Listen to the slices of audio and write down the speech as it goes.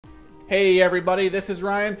Hey everybody, this is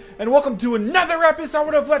Ryan, and welcome to another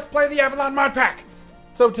episode of Let's Play the Avalon Mod Pack!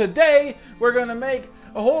 So today, we're gonna make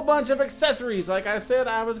a whole bunch of accessories, like I said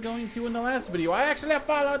I was going to in the last video. I actually have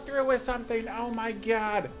followed through with something, oh my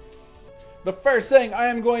god. The first thing I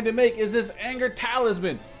am going to make is this anger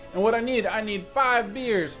talisman. And what I need 5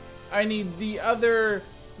 beers. I need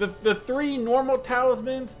the 3 normal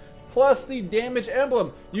talismans, plus the damage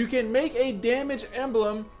emblem. You can make a damage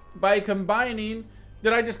emblem by combining...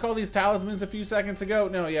 Did I just call these talismans a few seconds ago?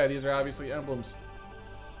 No, yeah, these are obviously emblems.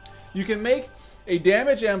 You can make a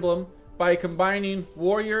damage emblem by combining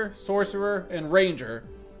warrior, sorcerer, and ranger,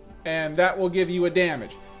 and that will give you a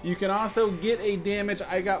damage. You can also get a damage.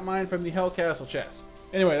 I got mine from the Hell Castle chest.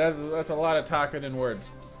 Anyway, that's a lot of talking in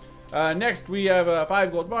words. Next, we have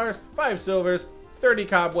 5 gold bars, 5 silvers, 30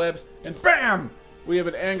 cobwebs, and BAM! We have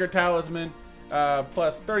an anger talisman,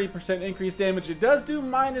 plus 30% increased damage. It does do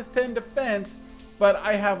minus 10 defense, but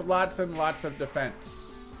I have lots and lots of defense.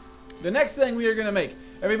 The next thing we are going to make,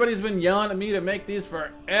 everybody's been yelling at me to make these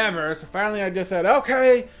forever, so finally I just said,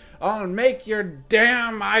 okay, I'll make your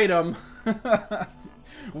damn item.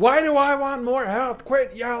 Why do I want more health?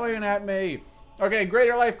 Quit yelling at me. Okay,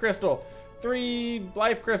 greater life crystal, 3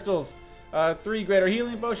 life crystals, 3 greater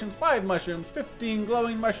healing potions, 5 mushrooms, 15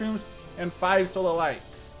 glowing mushrooms, and 5 solar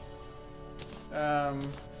lights.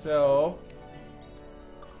 So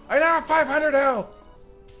I now have 500 health.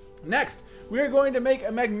 Next, we are going to make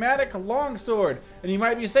a magmatic longsword. And you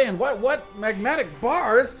might be saying, what magmatic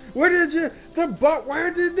bars? Where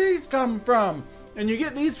did these come from? And you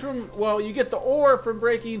get these from, well, you get the ore from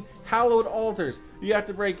breaking hallowed altars. You have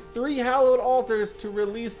to break 3 hallowed altars to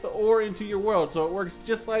release the ore into your world. So it works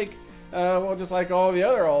just like, just like all the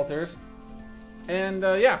other altars. And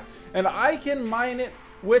yeah, and I can mine it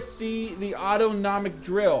with the autonomic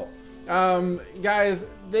drill. Guys,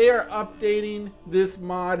 they are updating this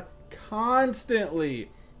mod constantly.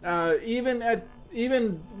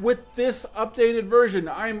 Even with this updated version,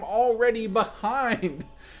 I'm already behind.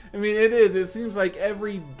 I mean, it seems like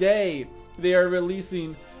every day they are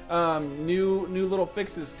releasing new little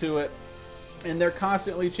fixes to it, and they're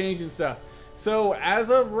constantly changing stuff. So as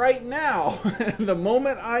of right now, the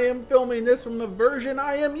moment I am filming this from the version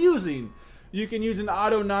I am using, you can use an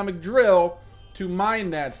autonomic drill to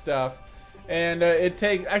mine that stuff, and it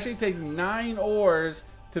actually takes 9 ores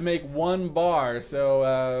to make 1 bar,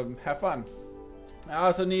 so have fun. I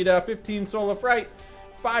also need 15 soul of fright,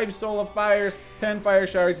 5 soul of fires, 10 fire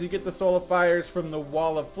shards. You get the soul of fires from the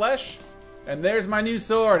wall of flesh, and there's my new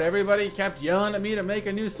sword. Everybody kept yelling at me to make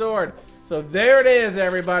a new sword, so there it is,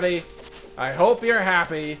 everybody. I hope you're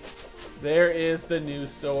happy. There is the new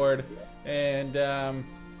sword, and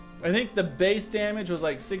I think the base damage was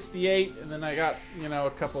like 68, and then I got, you know,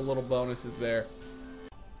 a couple little bonuses there.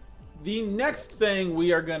 The next thing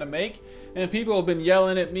we are gonna make, and people have been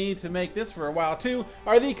yelling at me to make this for a while too,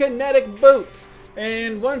 are the kinetic boots.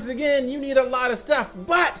 And once again, you need a lot of stuff,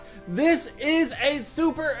 but this is a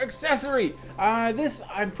super accessory. This,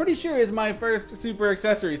 I'm pretty sure, is my first super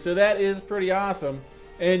accessory, so that is pretty awesome.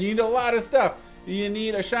 And you need a lot of stuff. You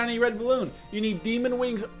need a shiny red balloon. You need demon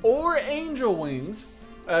wings or angel wings.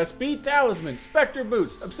 Speed talisman, specter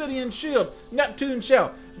boots, obsidian shield, Neptune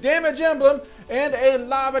shell, damage emblem, and a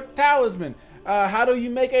lava talisman. How do you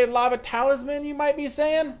make a lava talisman, you might be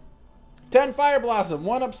saying? 10 fire blossom,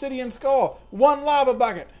 1 obsidian skull, 1 lava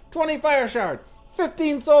bucket, 20 fire shard,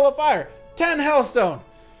 15 soul of fire, 10 hellstone.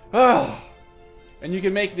 Oh, and you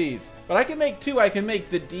can make these, but I can make 2. I can make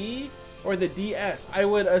the D or the DS. I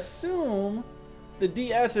would assume the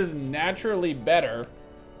DS is naturally better,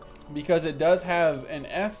 because it does have an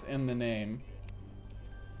S in the name.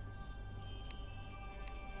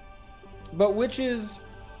 But which is,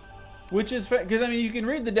 because I mean, you can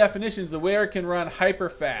read the definitions. The wearer can run hyper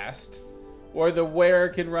fast, or the wearer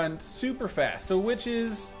can run super fast. So which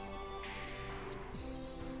is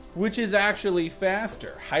actually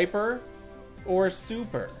faster, hyper or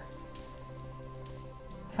super?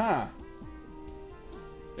 Huh.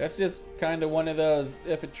 That's just kind of one of those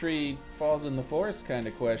if a tree falls in the forest kind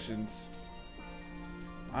of questions.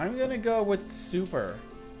 I'm gonna go with super,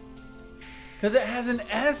 because it has an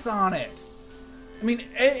S on it. I mean,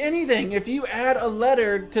 anything, if you add a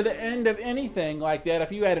letter to the end of anything like that,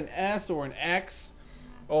 if you add an S or an X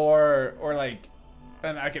or like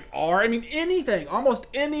an R, I mean anything, almost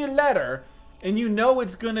any letter, and you know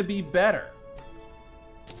it's gonna be better.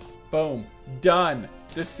 Boom, done,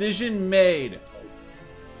 decision made.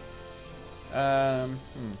 I'm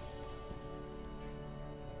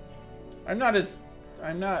not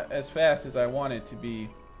as fast as I want it to be.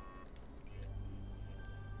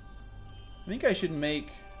 I think I should make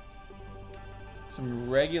some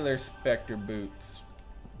regular Spectre boots.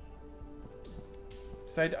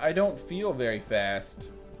 So I don't feel very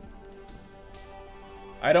fast.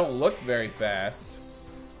 I don't look very fast.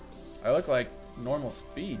 I look like normal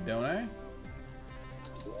speed, don't I?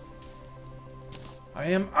 I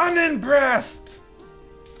am unimpressed!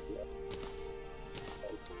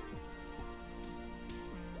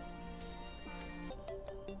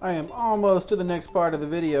 I am almost to the next part of the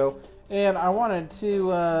video, and I wanted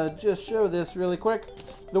to just show this really quick.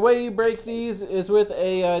 The way you break these is with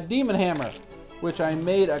a demon hammer, which I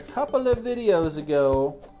made a couple of videos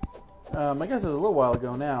ago. I guess it was a little while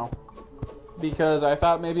ago now, because I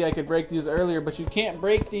thought maybe I could break these earlier, but you can't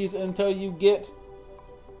break these until you get...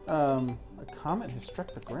 a comet has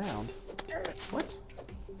struck the ground. What?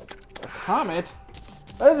 A comet?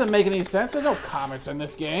 That doesn't make any sense. There's no comets in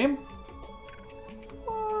this game.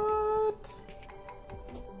 What?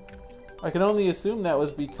 I can only assume that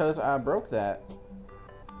was because I broke that.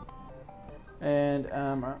 And,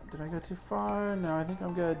 did I go too far? No, I think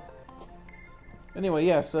I'm good. Anyway,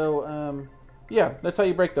 yeah, so, yeah, that's how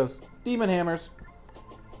you break those. Demon hammers.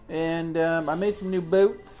 And, I made some new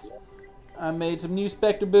boots. I made some new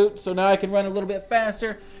Spectre boots, so now I can run a little bit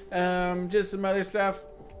faster. Just some other stuff.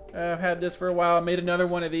 I've had this for a while. I made another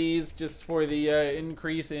one of these just for the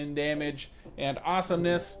increase in damage and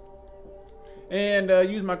awesomeness. And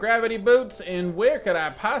use my gravity boots. And where could I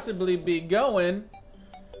possibly be going?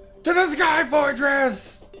 To the Sky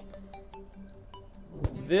Fortress!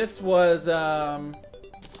 This was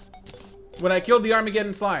when I killed the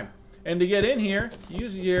Armageddon slime. And to get in here,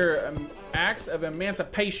 use your axe of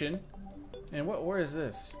emancipation. And where is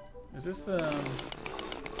this? Is this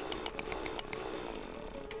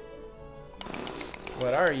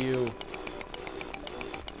what are you?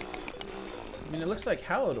 I mean, it looks like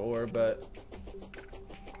hallowed ore, but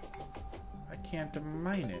I can't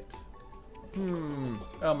mine it.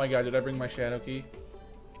 Oh my god, did I bring my shadow key?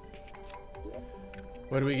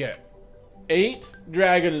 What do we get? 8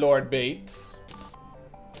 Dragon Lord baits.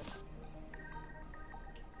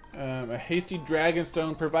 A hasty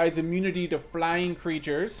dragonstone provides immunity to flying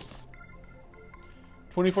creatures.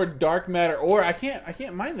 24 dark matter ore. I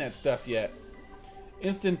can't mine that stuff yet.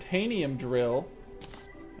 Instantaneum drill.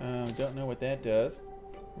 Don't know what that does.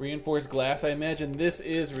 Reinforced glass. I imagine this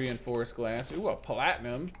is reinforced glass. Ooh, a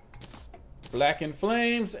platinum. Blackened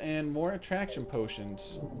flames and more attraction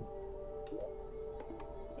potions.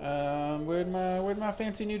 Where'd my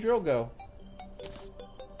fancy new drill go?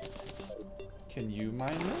 Can you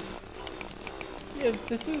mine this? Yeah,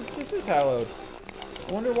 this is hallowed.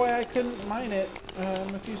 I wonder why I couldn't mine it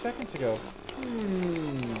a few seconds ago.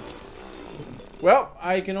 Well,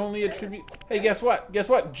 I can only attribute... Hey, guess what? Guess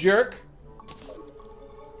what, jerk?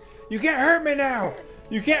 You can't hurt me now!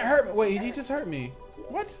 You can't hurt me! Wait, he just hurt me.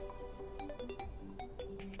 What?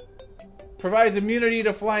 Provides immunity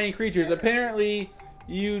to flying creatures. Apparently,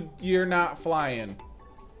 you're not flying.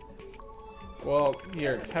 Well,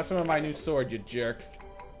 here, have some of my new sword, you jerk.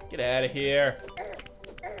 Get out of here.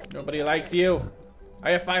 Nobody likes you.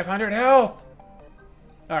 I have 500 health.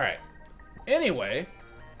 Alright. Anyway.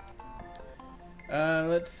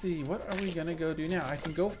 Let's see. What are we gonna go do now? I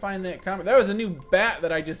can go find that comet. That was a new bat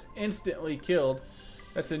that I just instantly killed.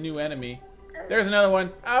 That's a new enemy. There's another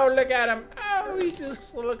one. Oh, look at him. Oh, he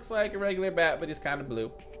just looks like a regular bat, but he's kind of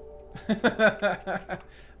blue.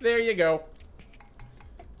 There you go.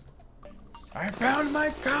 I found my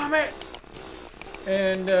comet!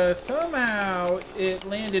 And somehow it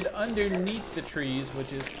landed underneath the trees,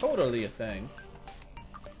 which is totally a thing.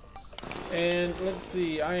 And let's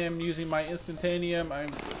see, I am using my instantaneum. I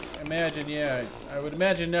imagine, yeah, I would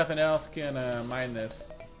imagine nothing else can mine this.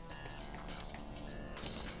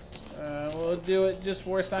 We'll do it just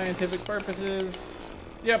for scientific purposes.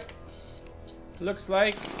 Yep. Looks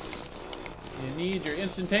like you need your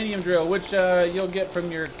instantaneum drill, which you'll get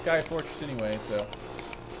from your Sky Fortress anyway, so.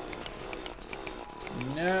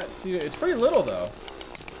 Not too... It's pretty little, though.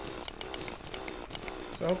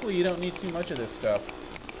 So hopefully you don't need too much of this stuff.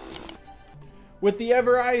 With the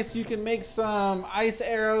Ever Ice, you can make some ice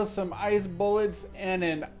arrows, some ice bullets, and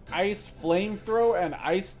an ice flamethrower, an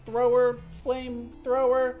ice thrower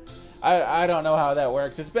flamethrower. I don't know how that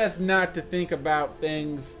works. It's best not to think about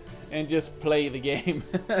things and just play the game.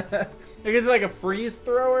 It's like a freeze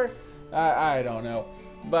thrower? I don't know.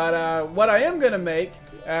 But what I am going to make,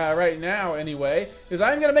 right now anyway, is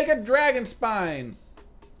I'm going to make a dragon spine.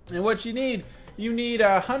 And what you need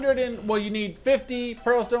 50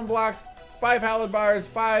 pearlstone blocks, 5 hallowed bars,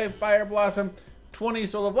 5 fire blossom, 20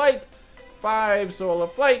 soul of light, 5 soul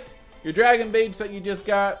of flight, your dragon baits that you just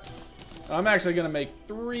got. I'm actually going to make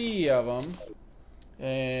 3 of them.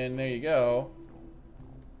 And there you go.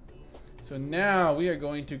 So now we are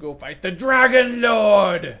going to go fight the Dragon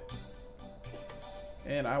Lord.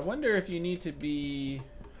 And I wonder if you need to be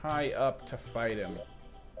high up to fight him.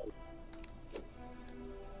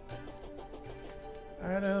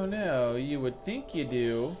 I don't know. You would think you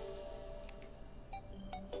do.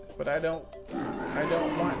 But I don't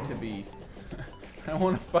want to be. I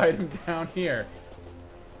want to fight him down here.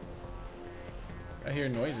 I hear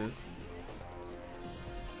noises.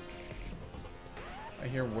 I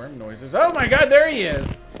hear worm noises. Oh my god, there he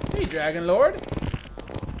is! Hey, Dragon Lord.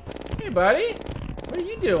 Hey, buddy. What are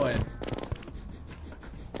you doing?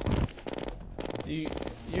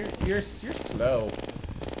 You're slow.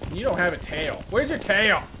 You don't have a tail. Where's your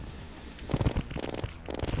tail?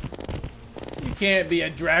 You can't be a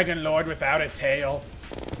Dragon Lord without a tail.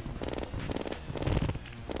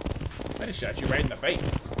 I just shot you right in the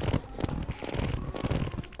face.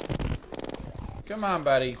 Come on,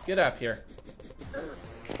 buddy. Get up here.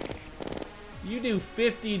 You do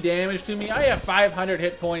 50 damage to me. I have 500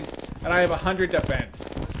 hit points, and I have 100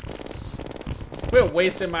 defense. Quit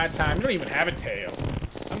wasting my time. You don't even have a tail.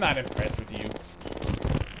 I'm not impressed with you.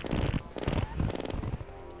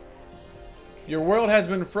 Your world has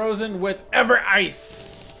been frozen with ever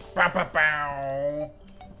ice. Bow, bow, bow.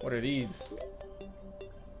 What are these?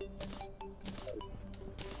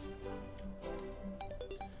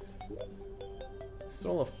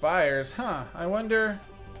 Soul of Fires, huh? I wonder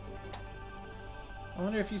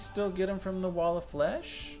if you still get them from the Wall of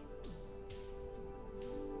Flesh?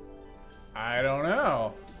 I don't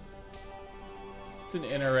know. It's an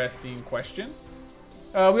interesting question.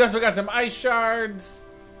 We also got some ice shards.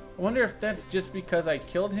 I wonder if that's just because I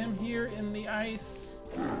killed him here in the ice.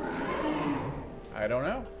 I don't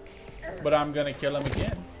know. But I'm gonna kill him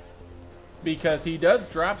again. Because he does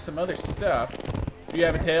drop some other stuff. Do you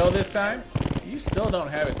have a tail this time? You still don't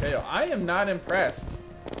have a tail. I am not impressed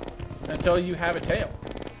until you have a tail.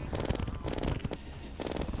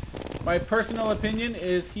 My personal opinion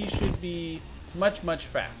is he should be much, much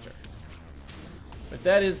faster. But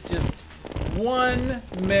that is just one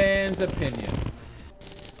man's opinion.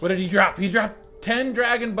 What did he drop? He dropped 10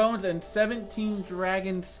 dragon bones and 17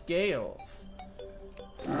 dragon scales.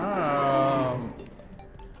 I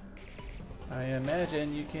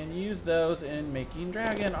imagine you can use those in making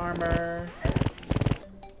dragon armor.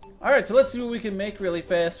 Alright, so let's see what we can make really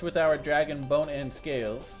fast with our dragon bone and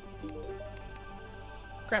scales.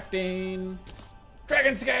 Crafting.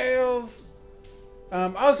 Dragon scales!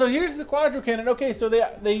 Also, here's the quadro cannon. Okay, so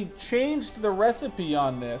they changed the recipe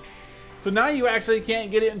on this. So now you actually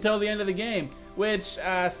can't get it until the end of the game, which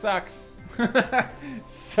sucks.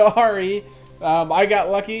 Sorry. I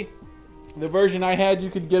got lucky. The version I had,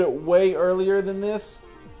 you could get it way earlier than this.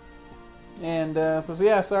 And so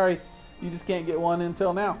yeah, sorry. You just can't get one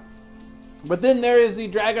until now. But then there is the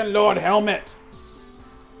Dragon Lord helmet.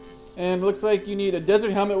 And it looks like you need a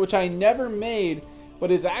desert helmet, which I never made, but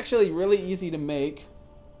is actually really easy to make.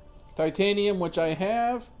 Titanium, which I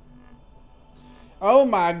have. Oh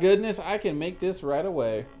my goodness, I can make this right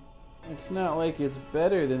away. It's not like it's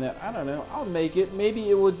better than that. I don't know. I'll make it. Maybe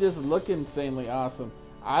it will just look insanely awesome.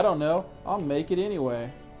 I don't know. I'll make it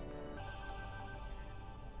anyway.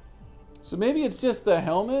 So maybe it's just the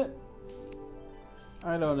helmet?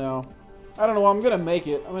 I don't know. I don't know. I'm going to make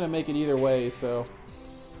it. I'm going to make it either way, so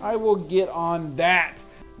I will get on that.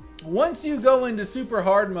 Once you go into super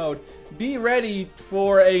hard mode, be ready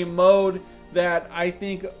for a mode that I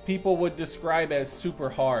think people would describe as super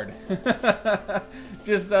hard.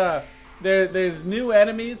 Just there's new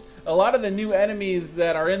enemies. A lot of the new enemies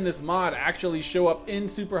that are in this mod actually show up in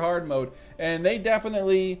super hard mode, and they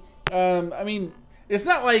definitely I mean, it's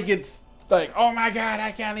not like it's like, oh my god,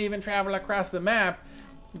 I can't even travel across the map,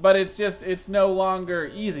 but it's just, it's no longer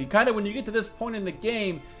easy. Kind of when you get to this point in the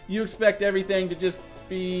game, you expect everything to just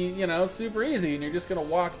be, you know, super easy, and you're just gonna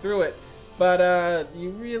walk through it. But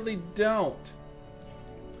you really don't.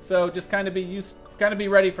 So just kind of be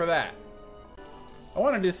ready for that. I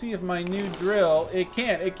wanted to see if my new drill, it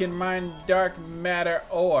can mine dark matter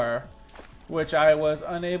ore, which I was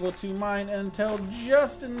unable to mine until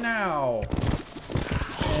just now.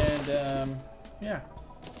 And yeah.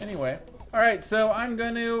 Anyway, all right. So I'm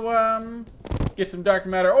going to get some dark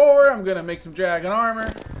matter ore. I'm gonna make some dragon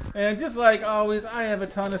armor, and just like always, I have a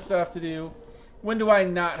ton of stuff to do. When do I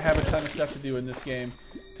not have a ton of stuff to do in this game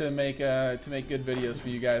to make good videos for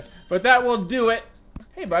you guys? But that will do it.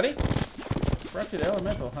 Hey, buddy. Corrupted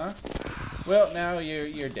elemental, huh? Well, now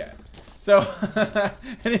you're dead. So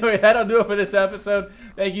anyway, that'll do it for this episode.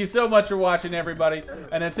 Thank you so much for watching, everybody.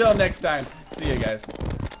 And until next time, see you guys.